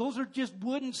God. Those are just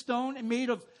wood and stone and made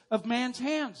of man's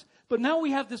hands. But now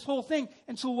we have this whole thing.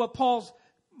 And so what Paul's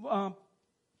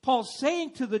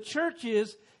saying to the church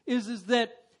is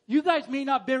that you guys may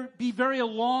not be very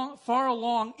far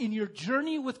along in your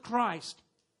journey with Christ.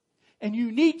 And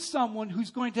you need someone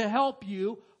who's going to help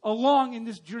you along in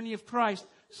this journey of Christ.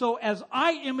 So as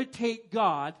I imitate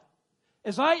God,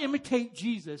 as I imitate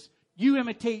Jesus, you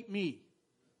imitate me.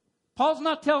 Paul's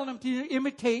not telling them to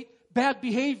imitate bad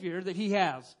behavior that he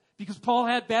has, because Paul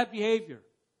had bad behavior.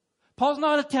 Paul's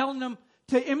not telling them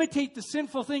to imitate the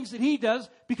sinful things that he does,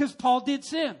 because Paul did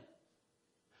sin.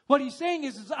 What he's saying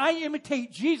is, as I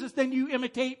imitate Jesus, then you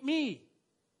imitate me.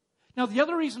 Now, the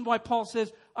other reason why Paul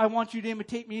says, I want you to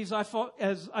imitate me as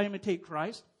I imitate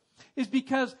Christ, is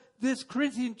because this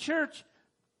Corinthian church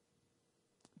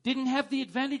didn't have the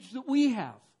advantage that we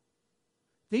have.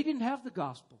 They didn't have the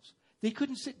Gospels. They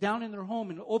couldn't sit down in their home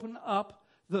and open up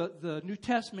the New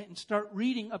Testament and start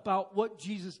reading about what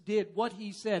Jesus did, what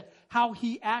He said, how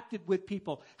He acted with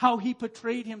people, how He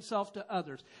portrayed Himself to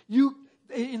others.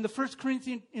 In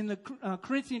the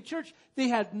Corinthian church, they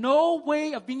had no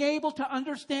way of being able to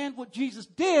understand what Jesus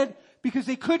did because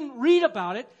they couldn't read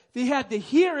about it. They had to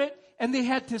hear it and they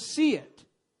had to see it.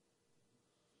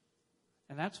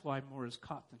 And that's why more is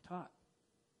caught than taught.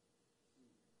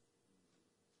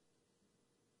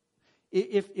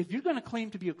 If you're going to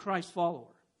claim to be a Christ follower,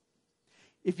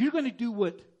 if you're going to do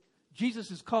what Jesus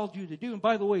has called you to do, and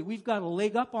by the way, we've got a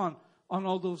leg up on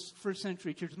all those first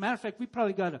century churches. As a matter of fact, we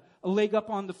probably got a leg up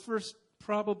on the first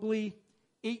probably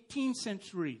 18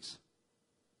 centuries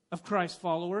of Christ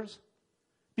followers,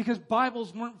 because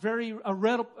Bibles weren't very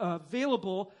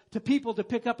available to people to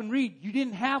pick up and read. You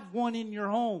didn't have one in your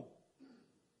home.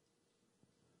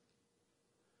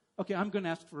 Okay, I'm going to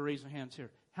ask for a raise of hands here.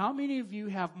 How many of you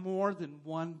have more than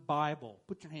one Bible?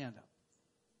 Put your hand up.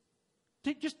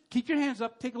 Just keep your hands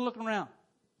up. Take a look around.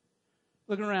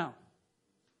 Look around.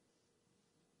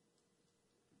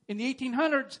 In the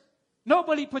 1800s,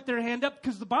 nobody put their hand up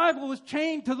because the Bible was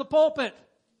chained to the pulpit.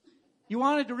 You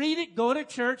wanted to read it, go to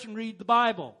church and read the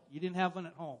Bible. You didn't have one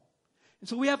at home. And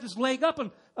so we have this leg up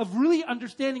of really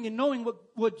understanding and knowing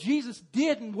what Jesus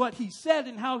did and what He said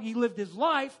and how He lived His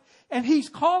life. And He's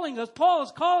calling us, Paul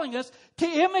is calling us to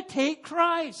imitate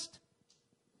Christ.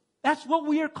 That's what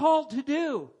we are called to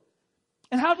do.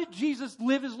 And how did Jesus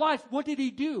live His life? What did He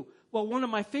do? Well, one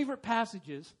of my favorite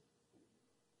passages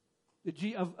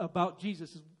about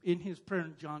Jesus is in His prayer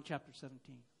in John chapter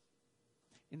 17.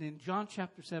 And in John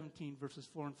chapter 17, verses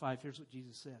 4 and 5, here's what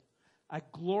Jesus said. I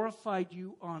glorified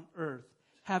you on earth,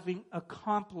 having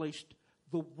accomplished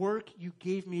the work you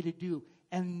gave me to do.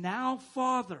 And now,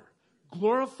 Father,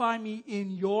 glorify me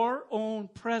in your own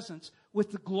presence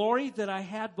with the glory that I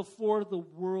had before the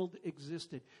world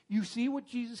existed. You see what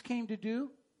Jesus came to do?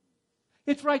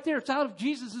 It's right there. It's out of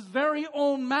Jesus' very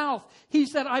own mouth. He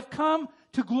said, I've come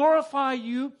to glorify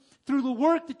you through the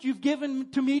work that you've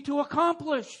given to me to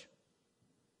accomplish.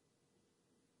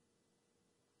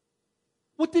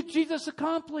 What did Jesus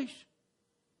accomplish?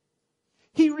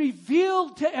 He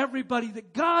revealed to everybody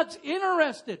that God's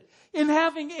interested in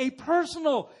having a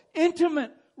personal,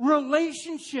 intimate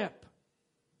relationship.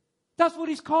 That's what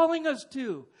He's calling us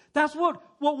to. That's what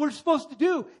we're supposed to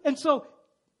do. And so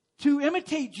to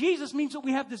imitate Jesus means that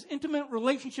we have this intimate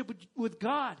relationship with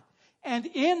God. And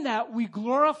in that, we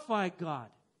glorify God.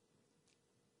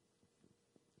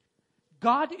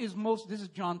 God is this is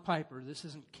John Piper. This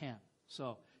isn't Ken.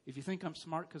 So if you think I'm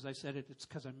smart because I said it, it's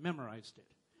because I memorized it.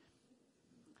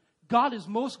 God is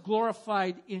most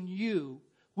glorified in you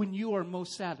when you are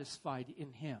most satisfied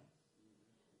in Him.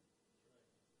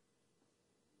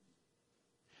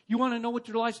 You want to know what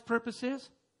your life's purpose is?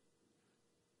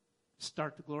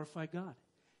 Start to glorify God.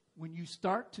 When you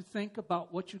start to think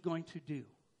about what you're going to do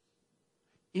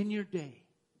in your day,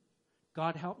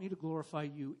 God, help me to glorify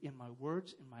you in my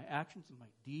words, in my actions, in my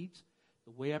deeds,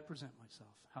 the way I present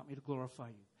myself. Help me to glorify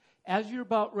you. As you're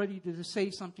about ready to say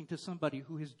something to somebody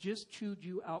who has just chewed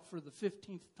you out for the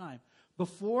 15th time,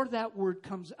 before that word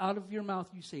comes out of your mouth,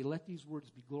 you say, let these words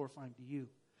be glorifying to you.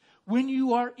 When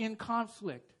you are in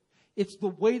conflict, it's the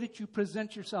way that you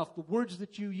present yourself, the words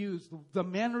that you use, the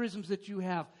mannerisms that you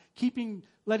have,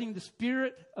 letting the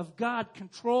Spirit of God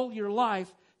control your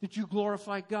life, that you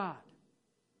glorify God.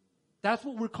 That's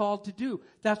what we're called to do.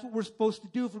 That's what we're supposed to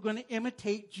do if we're going to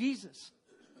imitate Jesus.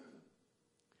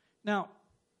 Now,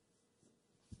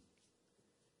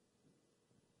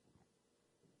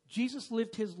 Jesus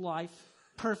lived his life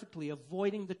perfectly,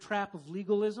 avoiding the trap of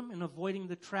legalism and avoiding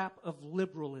the trap of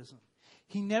liberalism.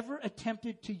 He never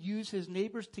attempted to use his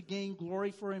neighbors to gain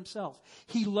glory for himself.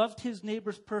 He loved his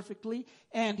neighbors perfectly,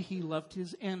 and he loved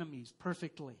his enemies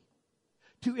perfectly.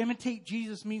 To imitate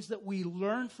Jesus means that we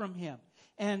learn from him,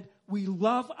 and we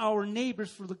love our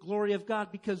neighbors for the glory of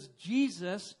God, because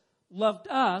Jesus loved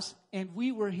us, and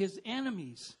we were his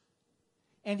enemies.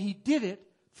 And he did it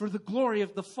for the glory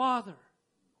of the Father.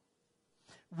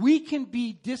 We can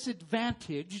be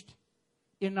disadvantaged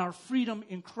in our freedom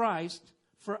in Christ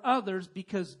for others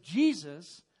because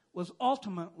Jesus was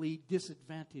ultimately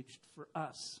disadvantaged for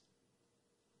us.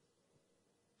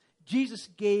 Jesus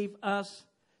gave us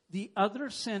the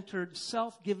other-centered,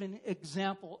 self-given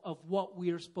example of what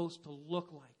we are supposed to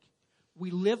look like.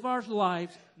 We live our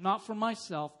lives not for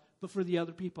myself, but for the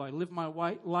other people. I live my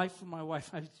life for my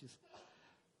wife.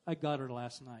 I got her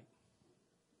last night.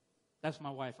 That's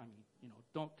my wife. I mean,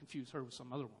 don't confuse her with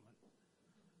some other woman.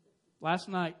 Last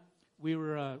night, we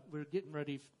were getting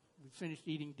ready. We finished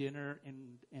eating dinner,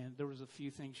 and there was a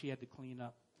few things she had to clean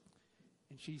up.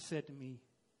 And she said to me,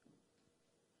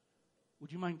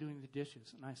 "Would you mind doing the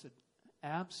dishes?" And I said,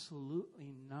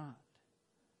 "Absolutely not.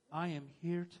 I am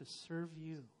here to serve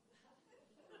you."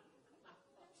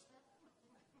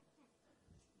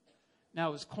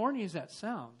 Now, as corny as that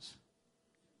sounds,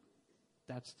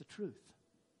 that's the truth.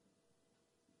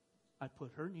 I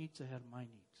put her needs ahead of my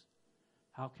needs.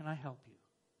 How can I help you?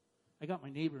 I got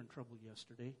my neighbor in trouble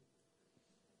yesterday.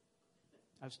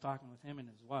 I was talking with him and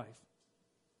his wife.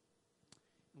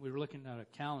 And we were looking at a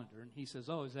calendar, and he says,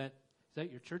 "Oh, is that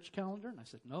your church calendar?" And I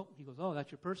said, "Nope." He goes, "Oh,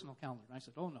 that's your personal calendar." And I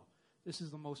said, "Oh, no. This is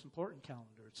the most important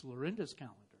calendar. It's Lorinda's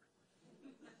calendar."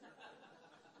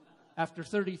 After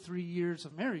 33 years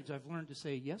of marriage, I've learned to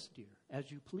say, "Yes, dear, as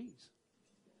you please."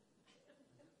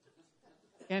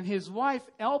 And his wife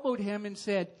elbowed him and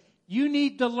said, "You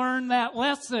need to learn that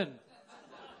lesson."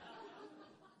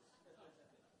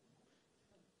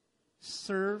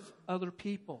 Serve other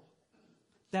people.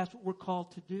 That's what we're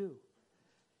called to do.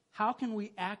 How can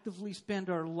we actively spend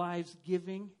our lives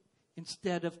giving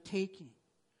instead of taking?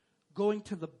 Going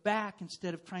to the back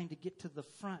instead of trying to get to the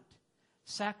front.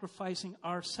 Sacrificing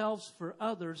ourselves for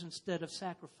others instead of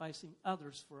sacrificing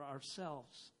others for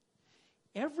ourselves.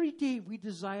 Every day we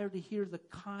desire to hear the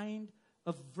kind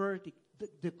of verdict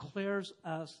that declares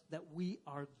us that we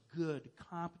are good,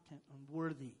 competent, and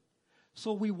worthy.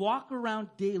 So we walk around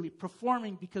daily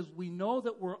performing because we know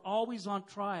that we're always on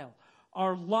trial.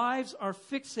 Our lives are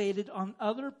fixated on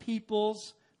other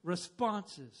people's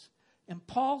responses. And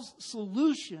Paul's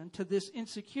solution to this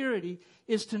insecurity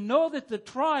is to know that the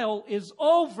trial is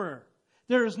over.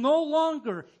 There is no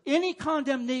longer any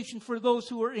condemnation for those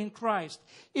who are in Christ.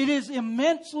 It is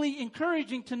immensely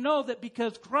encouraging to know that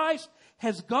because Christ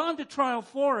has gone to trial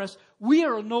for us, we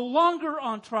are no longer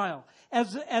on trial.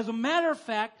 As a matter of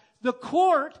fact, the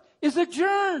court is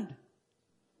adjourned.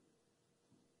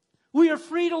 We are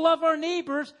free to love our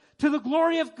neighbors to the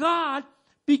glory of God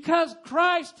because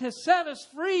Christ has set us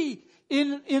free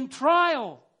in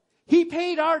trial. He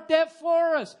paid our debt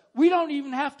for us. We don't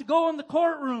even have to go in the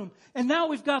courtroom. And now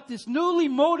we've got this newly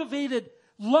motivated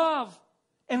love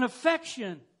and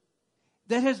affection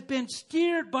that has been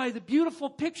steered by the beautiful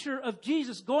picture of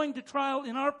Jesus going to trial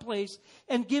in our place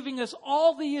and giving us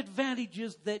all the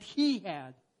advantages that he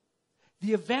had.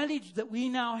 The advantage that we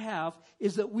now have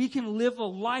is that we can live a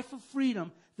life of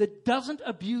freedom that doesn't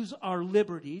abuse our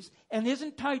liberties and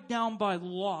isn't tied down by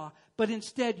law, but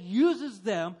instead uses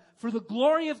them for the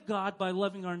glory of God by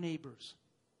loving our neighbors.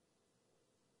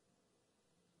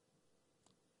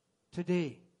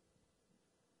 Today,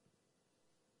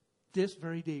 this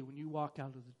very day, when you walk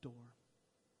out of the door,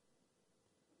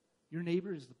 your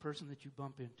neighbor is the person that you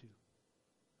bump into.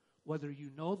 Whether you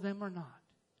know them or not,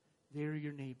 they're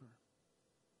your neighbor.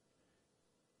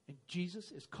 And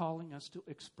Jesus is calling us to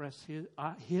express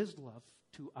His love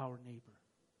to our neighbor.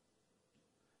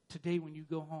 Today, when you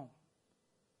go home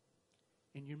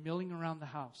and you're milling around the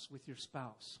house with your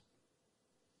spouse,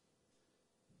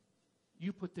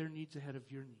 you put their needs ahead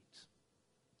of your needs.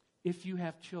 If you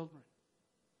have children,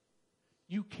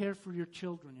 you care for your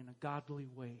children in a godly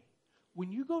way.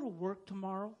 When you go to work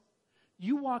tomorrow,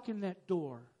 you walk in that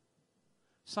door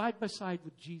side by side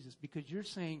with Jesus because you're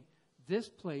saying, this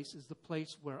place is the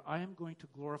place where I am going to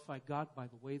glorify God by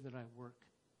the way that I work.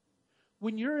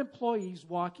 When your employees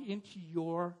walk into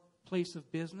your place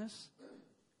of business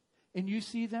and you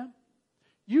see them,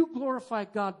 you glorify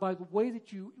God by the way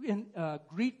that you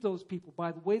greet those people,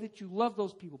 by the way that you love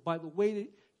those people, by the way that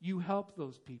you help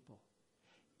those people.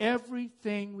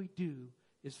 Everything we do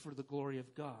is for the glory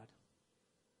of God.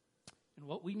 And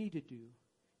what we need to do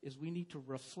is we need to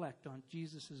reflect on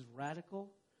Jesus'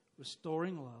 radical,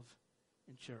 restoring love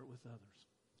and share it with others.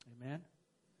 Amen?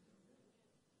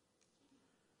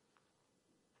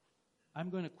 I'm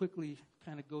going to quickly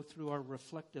kind of go through our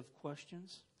reflective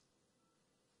questions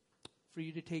for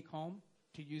you to take home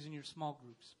to use in your small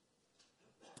groups.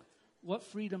 What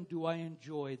freedom do I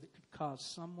enjoy that could cause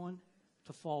someone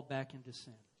to fall back into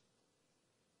sin?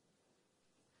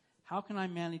 How can I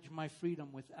manage my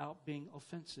freedom without being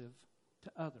offensive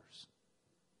to others?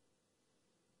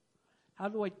 How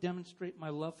do I demonstrate my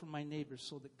love for my neighbors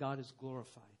so that God is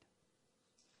glorified?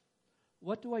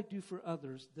 What do I do for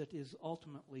others that is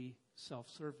ultimately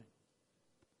self-serving?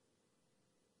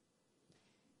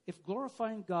 If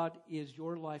glorifying God is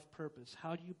your life purpose,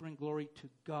 how do you bring glory to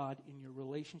God in your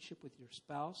relationship with your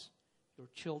spouse, your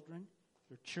children,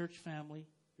 your church family,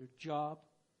 your job,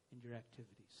 and your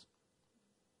activities?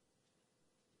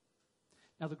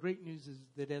 Now, the great news is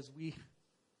that as we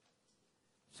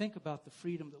think about the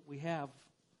freedom that we have,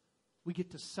 we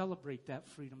get to celebrate that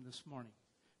freedom this morning.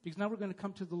 Because now we're going to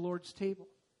come to the Lord's table.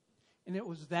 And it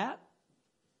was that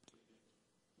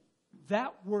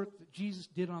work that Jesus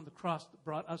did on the cross that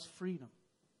brought us freedom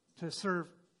to serve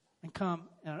and come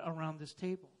around this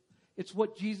table. It's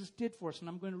what Jesus did for us. And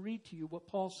I'm going to read to you what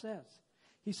Paul says.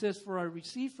 He says, "For I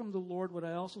received from the Lord what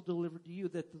I also delivered to you,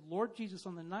 that the Lord Jesus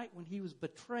on the night when he was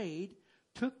betrayed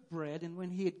took bread, and when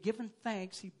he had given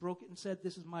thanks, he broke it and said,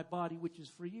 'This is my body, which is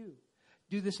for you.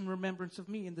 Do this in remembrance of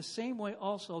me.' In the same way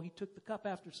also he took the cup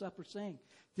after supper, saying,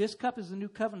 'This cup is the new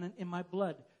covenant in my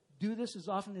blood. Do this as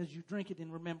often as you drink it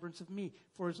in remembrance of me.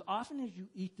 For as often as you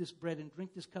eat this bread and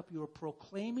drink this cup, you are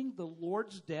proclaiming the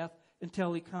Lord's death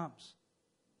until he comes.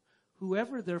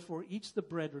 Whoever therefore eats the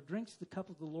bread or drinks the cup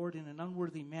of the Lord in an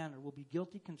unworthy manner will be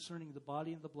guilty concerning the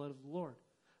body and the blood of the Lord.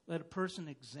 Let a person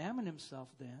examine himself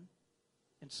then,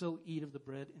 and so eat of the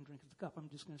bread and drink of the cup.'" I'm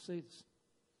just going to say this.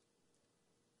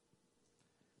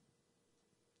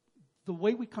 The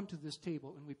way we come to this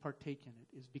table and we partake in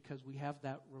it is because we have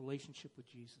that relationship with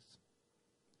Jesus.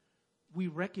 We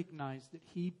recognize that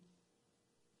he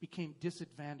became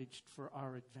disadvantaged for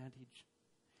our advantage.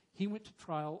 He went to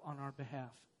trial on our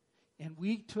behalf. And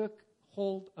we took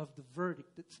hold of the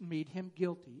verdict that made him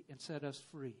guilty and set us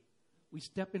free. We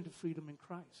step into freedom in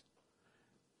Christ.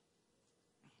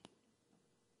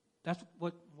 That's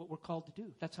what we're called to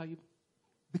do. That's how you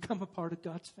become a part of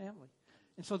God's family.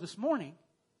 And so this morning,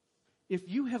 if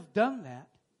you have done that,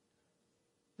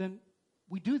 then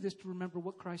we do this to remember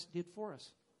what Christ did for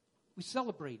us. We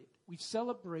celebrate it. We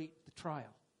celebrate the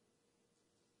trial.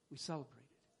 We celebrate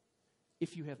it.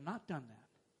 If you have not done that,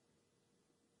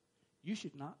 you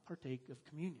should not partake of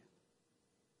communion,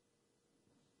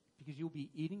 because you'll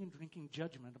be eating and drinking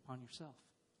judgment upon yourself.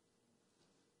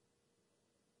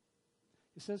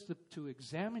 It says to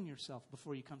examine yourself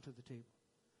before you come to the table.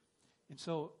 And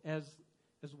so as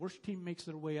the worship team makes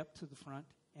their way up to the front,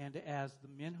 and as the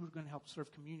men who are going to help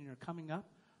serve communion are coming up,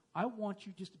 I want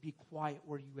you just to be quiet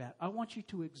where you're at. I want you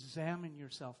to examine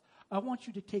yourself. I want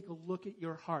you to take a look at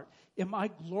your heart. Am I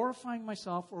glorifying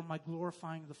myself, or am I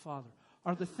glorifying the Father?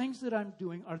 Are the things that I'm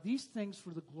doing, are these things for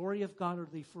the glory of God, or are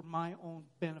they for my own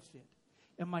benefit?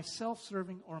 Am I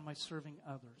self-serving, or am I serving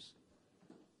others?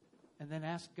 And then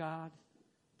ask God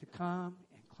to come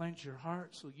and cleanse your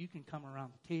heart so you can come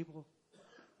around the table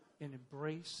and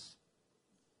embrace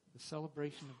the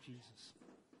celebration of Jesus.